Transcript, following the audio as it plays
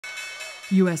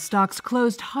U.S. stocks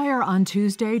closed higher on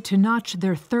Tuesday to notch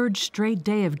their third straight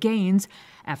day of gains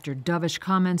after dovish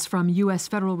comments from U.S.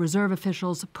 Federal Reserve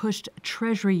officials pushed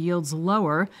Treasury yields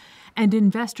lower and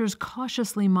investors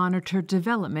cautiously monitored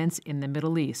developments in the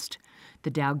Middle East.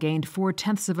 The Dow gained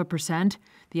 0.4%,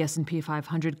 the S&P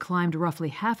 500 climbed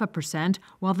roughly 0.5%,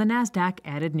 while the Nasdaq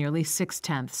added nearly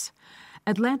 0.6.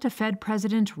 Atlanta Fed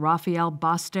President Raphael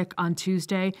Bostic on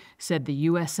Tuesday said the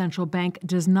U.S. central bank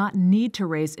does not need to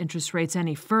raise interest rates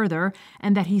any further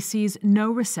and that he sees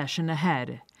no recession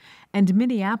ahead. And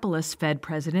Minneapolis Fed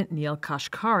President Neil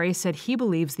Kashkari said he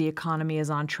believes the economy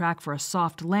is on track for a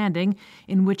soft landing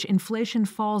in which inflation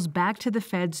falls back to the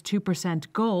Fed's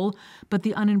 2% goal, but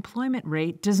the unemployment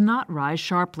rate does not rise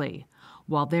sharply.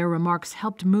 While their remarks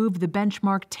helped move the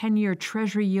benchmark 10-year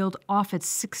Treasury yield off its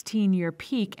 16-year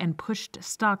peak and pushed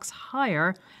stocks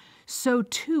higher, so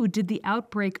too did the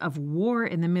outbreak of war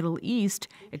in the Middle East,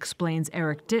 explains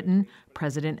Eric Ditton,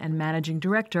 president and managing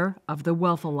director of the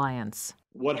Wealth Alliance.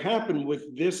 What happened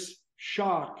with this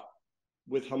shock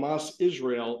with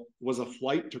Hamas-Israel was a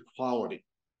flight to quality.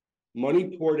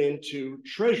 Money poured into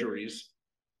treasuries,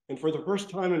 and for the first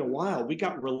time in a while, we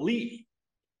got relief.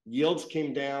 Yields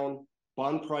came down,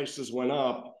 bond prices went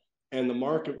up, and the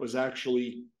market was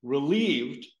actually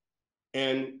relieved,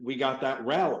 and we got that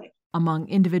rally. Among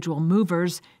individual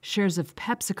movers, shares of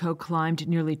PepsiCo climbed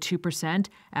nearly 2%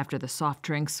 after the soft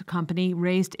drinks company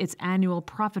raised its annual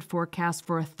profit forecast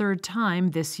for a third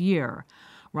time this year.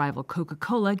 Rival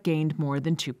Coca-Cola gained more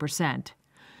than 2%.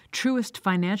 Truist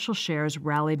Financial shares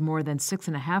rallied more than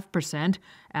 6.5%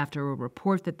 after a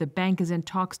report that the bank is in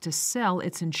talks to sell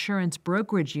its insurance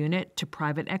brokerage unit to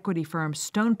private equity firm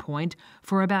Stone Point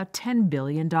for about $10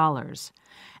 billion.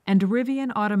 And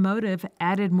Rivian Automotive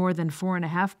added more than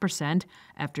 4.5%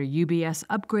 after UBS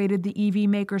upgraded the EV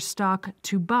maker's stock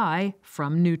to buy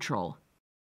from neutral.